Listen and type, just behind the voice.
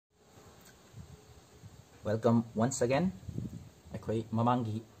Welcome once again. I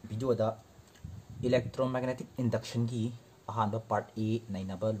mamangi video da electromagnetic induction gi ahanba part A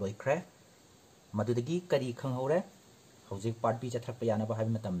nainaba loikre madudagi kari khanghore hojik part B chathrakpa yanaba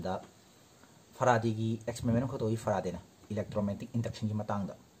habi matamda Faraday gi experiment khotoi Faraday na electromagnetic induction gi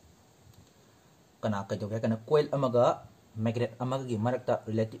matangda kana kaidobe kana coil amaga magnet amaga gi marakta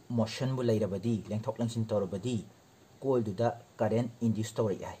relative motion bu leirabadi lengthok langsin torabadi coil duda current induce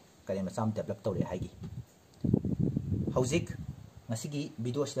tori ai current masam develop tori ai gi Hojik ngasigi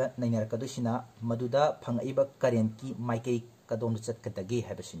video sida nainar kadusina maduda phangaiba current ki maikei kadom chat katagi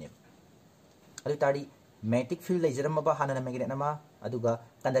habasine adu tari magnetic field leijarama ba hanana magnet nama aduga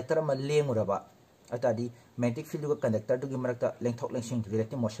conductor ama lenguraba atadi magnetic field duga conductor dugi marakta lengthok lengsing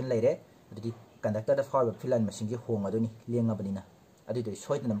relative motion leire adudi conductor da forward field line machine gi hong aduni lengabanina adu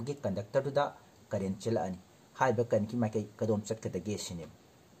soidna bugi conductor duda current chela ani haiba current ki maikei kadom chat katagi sine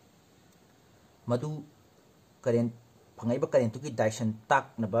madu current Pangaiba current ki direction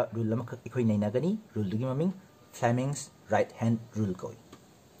tak naba rule lama ikoi nainagani rule dugi maming Fleming's right hand rule koi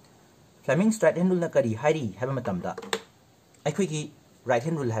Fleming's right hand rule na kari hairi haba matamda aikoi ki right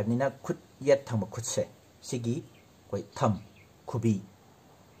hand rule habnina khut yet thangba khut se sigi koi thumb khubi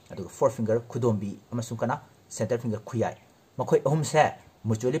adu forefinger khudombi amasung kana center finger khuyai makoi ahum se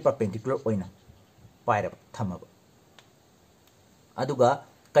mutually perpendicular oina pairaba thamaba aduga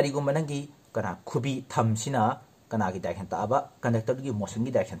karigumba nangi kana khubi thumb sina kana ki direction taaba conductor gi motion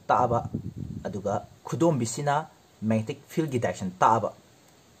gi direction taaba aduga khudom bisina magnetic field gi direction taaba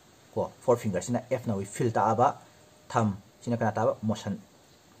ko four fingers sina f na we field taaba thumb sina kana taaba motion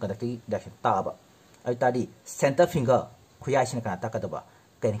conductor gi direction taaba ai tadi center finger khuyai sina kana takadaba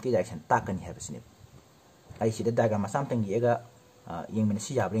kain ki direction takani habisini ai sida diagram masam tangi ega yengmene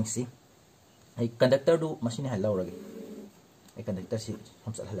si yabring si ai conductor du machine ha lawrage ai conductor si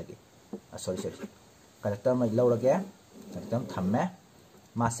hamsal halage sorry conductor mai lawrage conductor thamme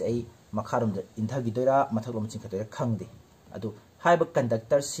mas ai makharum da indhagi doira mathaklom chingkatoira khangde adu haiba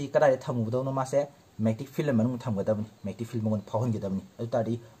conductor si kadai thamudo no mase magnetic field manung thamgadabni magnetic field mongon phahongidabni adu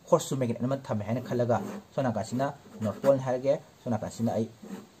tadi horsu magnet nama thamme hena khalaga sona kasina north pole harge sona kasina ai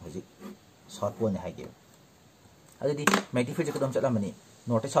hoji south pole haige adu di magnetic field kadom chalamani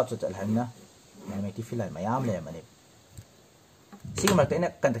north south chalhana magnetic field mayam le mani Sigi markta ina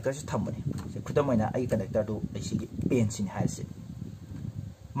conductor si thambani khudam oina ai conductor du ai sigi pen sin haise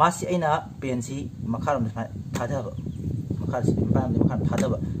masi aina pen si makharam thadaba makhar si pam makhar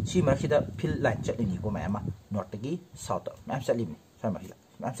thadaba si markida fill line chatlini ko mayama north gi south mam chatlimi sama hila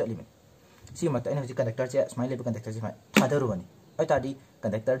mam chatlimi si markta ina ji conductor che smile level conductor si thadaru bani ai tadi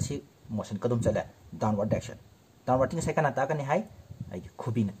conductor si motion kadum chala downward direction downward thing sai kana ta kani hai ai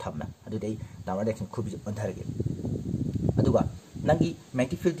khubi na thamna adu dei downward direction khubi ondharge aduga Nangi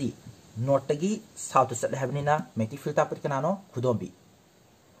magnetic field di north tagi south chat habnina magnetic field ta pat kanano khudombi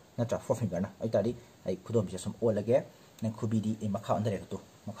natra four finger na ai tadi ai khudombi som olage nang khubi di e makha ondare to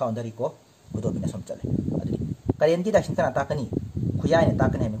makha ondari ko khudombi na som chale adi current di direction kana ta kani khuyai ne ta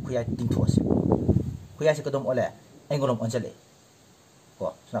kani ne khuyai ting thos khuyai se kodom ole engolom onjale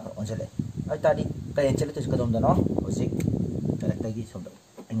ko sna ko onjale ai tadi current chale to kodom dano osik current tagi som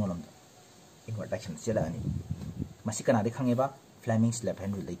engolom engol direction chela ani masi kana de khangeba Fleming's left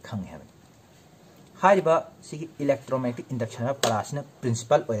hand rule they khang have haiba sigi electromagnetic induction parasina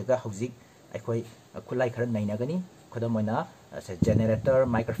principle oega hojik aikoi khulai khara nainagani khodamoina generator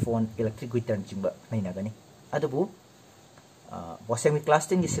microphone electric guitar jingba nainagani adubu BOSEM class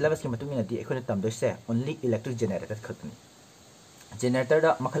 10 gi syllabus ki matungina di aikoi tamdoise only electric generator khatni generator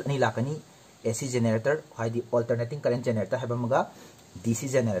da makhal ani lakani AC generator haidi alternating current generator habamaga DC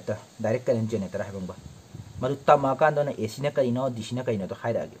generator direct current generator habamba Madu tamakan na AC na kaino DC na kaino to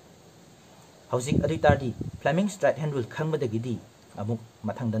hairage hojik adu tardi Fleming's right hand rule khangmadagidi amuk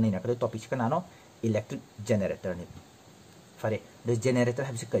mathang danai na kado topic kanano electric generator ni fare the generator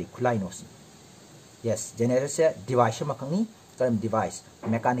habse kari khulai no si yes generator se device makangni karam device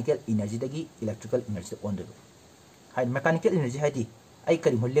mechanical energy dagi electrical energy on do hai mechanical energy haidi ai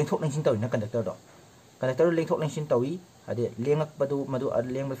kari hol lengthok langsing tawi na conductor do conductor lengthok langsing tawi ade lengak badu madu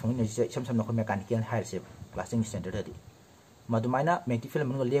lengba phang energy sam sam na ko mechanical hair se classing standard adi madumaina magnetic field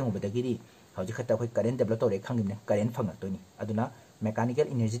mun lengu badagiri hauji khata khoi current develop tore khangimne current phanga toni aduna mechanical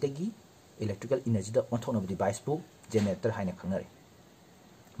energy dagi electrical energy da onthona device bu generator haina khangnare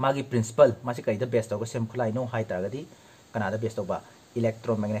magi principle masi kai da base to sem khulai no hai targadi kana da base to ba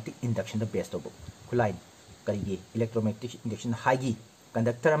electromagnetic induction da base to bu khulai karigi electromagnetic induction haigi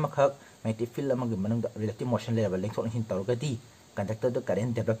conductor amakha magnetic field amagi manung da relative motion level lengthok lengthok targadi conductor da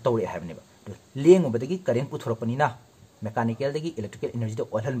current develop tore habne ba leng obadagi current puthorapani na mechanical dagi electrical energy do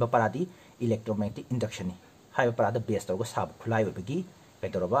olhan ba paradi electromagnetic induction ni hai ba parada base to go sab khulai ba gi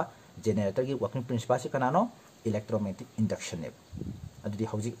pedoroba generator gi working principle si kanano electromagnetic induction ne adudi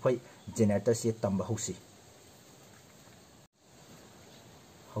hauji khoi generator si tamba hausi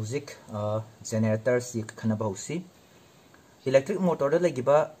hauji generator si khana ba hausi electric motor da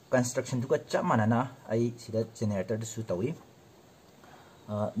lagiba construction du ka chamanana ai sida generator da su tawi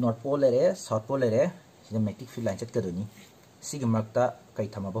north pole le south pole le sida magnetic field line chat kadoni sigi makta kai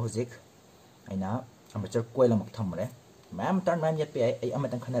thama ba hojik aina amateur coil amak thamre mam tan mam yat pe ai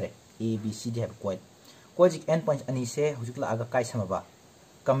amatan khanare a b c d have coil jik end point ani se hojik la aga kai sama ba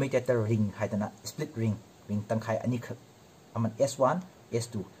commutator ring haidana split ring tangkhai ani khak aman s1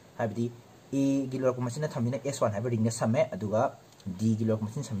 s2 habidi a gilor ko machine thamina s1 have ring na same aduga d gilor ko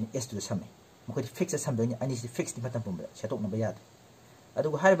machine same s2 same mokoi fix samdoni ani si fix ni patam pumba setok na bayad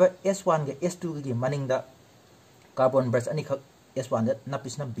aduga haiba s1 ga s2 gi maning da carbon brush ani khak s1 da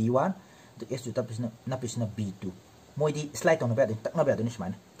napisna b1 to s2 tapisna napisna b2 moidi slide on ba takna ba doni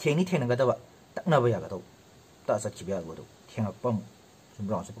smana thengni thengna ga da takna ba ya ga do ta sa chi ba go do thengak pam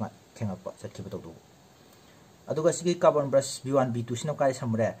sumrang su pa thengak pa sa chi ba do aduga sigi carbon brush b1 b2 sino kai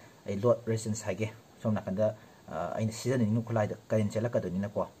samre ai load resistance hage som nakanda aina season ni khulai da current chela ka doni na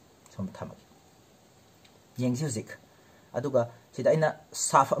ko som thamag yeng music aduga sida aina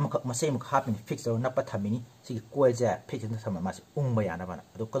safa amak masai mak hapin fixer na pa thamini sigi coil ja fix na thama mas ungba yana bana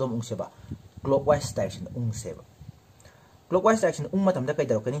adu kadom ung seba clockwise direction ung seba clockwise direction ung matam da kai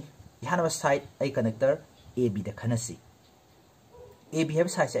darokani ihana side ai connector ab da khanasi ab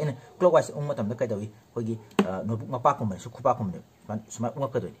have side aina clockwise ung matam da kai dawi hogi notebook mapa ko su khupa ko suma ung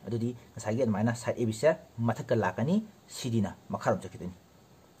ka doni adudi sagi maina side ab se mathak ka lakani sidina makharam jakidani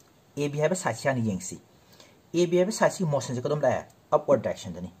ab have side yani yengsi AB have side motion se kadom la upward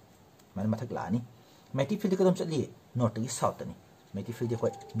direction dani man mathak la ni magnetic field kadom chatli north to south dani magnetic field ko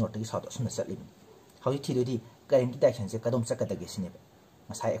north to south asum chatli how thi di current direction se kadom chakata ge sine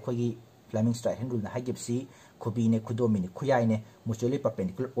masai khoi gi Fleming's triangle rule na hagip si khubi ne khudomi ne khuyai ne mutually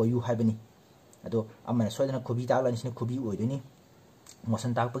perpendicular oyu habani ado amana soidana khubi ta la ni sine khubi oidoni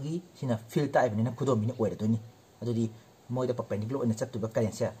motion ta pagi sina field ta ibani na khudomi ne oidoni ado di moida perpendicular on chat to ba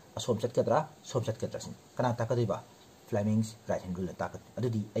current se asom chat kadra som chat kadra sin kana ta ka ba Fleming's right hand rule ta ka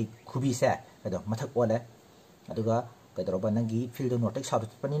adudi ai khubi se ado mathak ole aduga kadro ba nangi field no tek south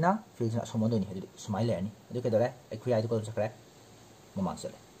panina field na som doni adudi smile ani adu kadore ai khuyai ko sakra mamang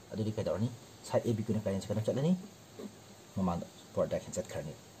sele adudi kadorni side ab ku ne current ka chatlani mamang production chat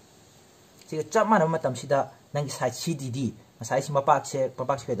kharni siga chama na matam sida nangi side cdd masai si mapak se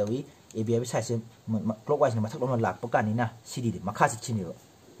kadawi ABI side se clockwise na mathak lom lak pakani na CD di makha si chini ro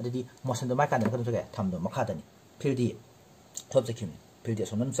adidi motion do mai kan ka to ge tham do makha dani field di top section field di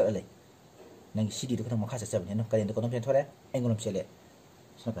sonon sa le nang CD do ka makha sa sabni no kalen do ko pen thore engolom chele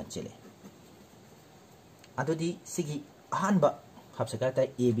so kan chele adudi sigi ahan ba hab sa ka ta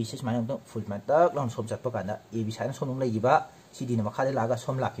AB se mai no full man tak long som chat pakan da AB side sonong lai ba CD na makha de laga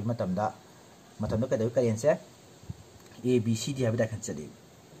som lak ki matam da ka do kalen se ABCD have da kan chele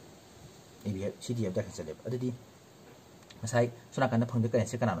ABCD have da kan chele adudi masai sona kan phang de kan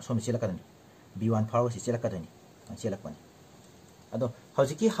se kana som chela kan B1 power si chela kan ni chela kan ado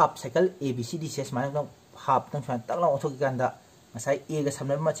hojiki half cycle ABCD ses man no half tang fan tak la otho kan da masai A ga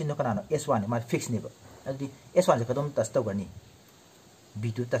samna ma chin no kana S1 ma fix ni ba adudi S1 je kadom test to gani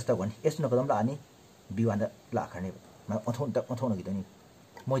B2 test to gani S no kadom la ani B1 da la khani ma otho no gi dani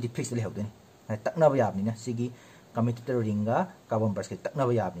moi di fix le hawdani tak na ba yab ni na sigi commutator ringa carbon brush ke takna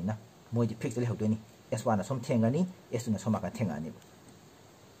ba yab ni na moi di fix le hawdani S1 na som thengani S2 na som ka thengani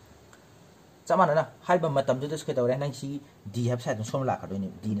chamana na haiba matam du dus ke dawre nang si D have side som la ka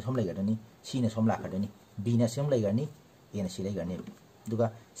doni D na som lai ga doni C na som la ka doni B na som lai ga ni A na si lai ga ni duga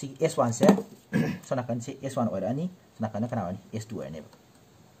si S1 se sona kan si S1 or ani sona kan kana ani S2 or ni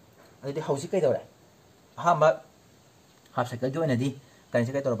adi hausi kai dawre ha ma half cycle join adi kan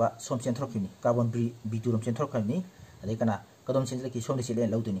se kai torba som chen throk ni carbon B2 rom chen throk ni adi kana kadom chen ki som ni sile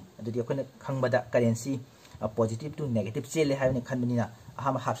lauduni adi akoina khangbada currency positive to negative chele ha ni khanbani na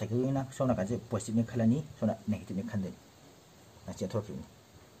ahama half cycle na sona kan se positive ni khalani sona negative ni khandani na chen throk ni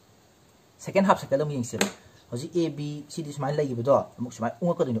second half cycle dom ying se hoji a b c d smile lai bido amuk smile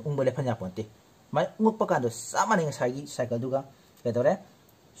unga ko ni ungba le phanya ponte mai unguk pa kan do samani nga sai cycle duga kedore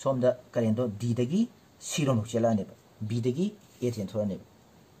som da current do d dagi c ro no chela ne b dagi a chen thora ne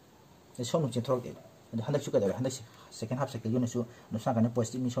som no chen thora de handak chu kedore handak second half cycle yun su no sa kan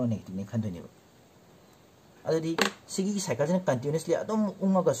positive ni so negative ni khandoni ba adadi sigi cycle jin continuously adum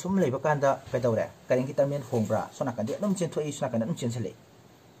unga ga sum leiba kan da kedore current ki terminal hongbra sona kan de adum chen thoi sona kan adum chen chele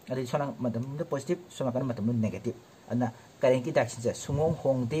adi sona madam the positive sona kan madam negative अना current की direction से सुंगों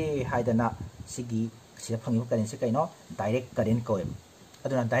होंगदे हाइदना सिगी सिदा फंगिबा current से कइनो direct current कोएब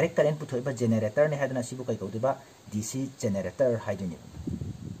अदुना direct current पुथोइबा generator ने हाइदना सिबु कइ कौदिबा DC generator हाइदुनि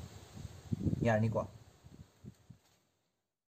यारनी को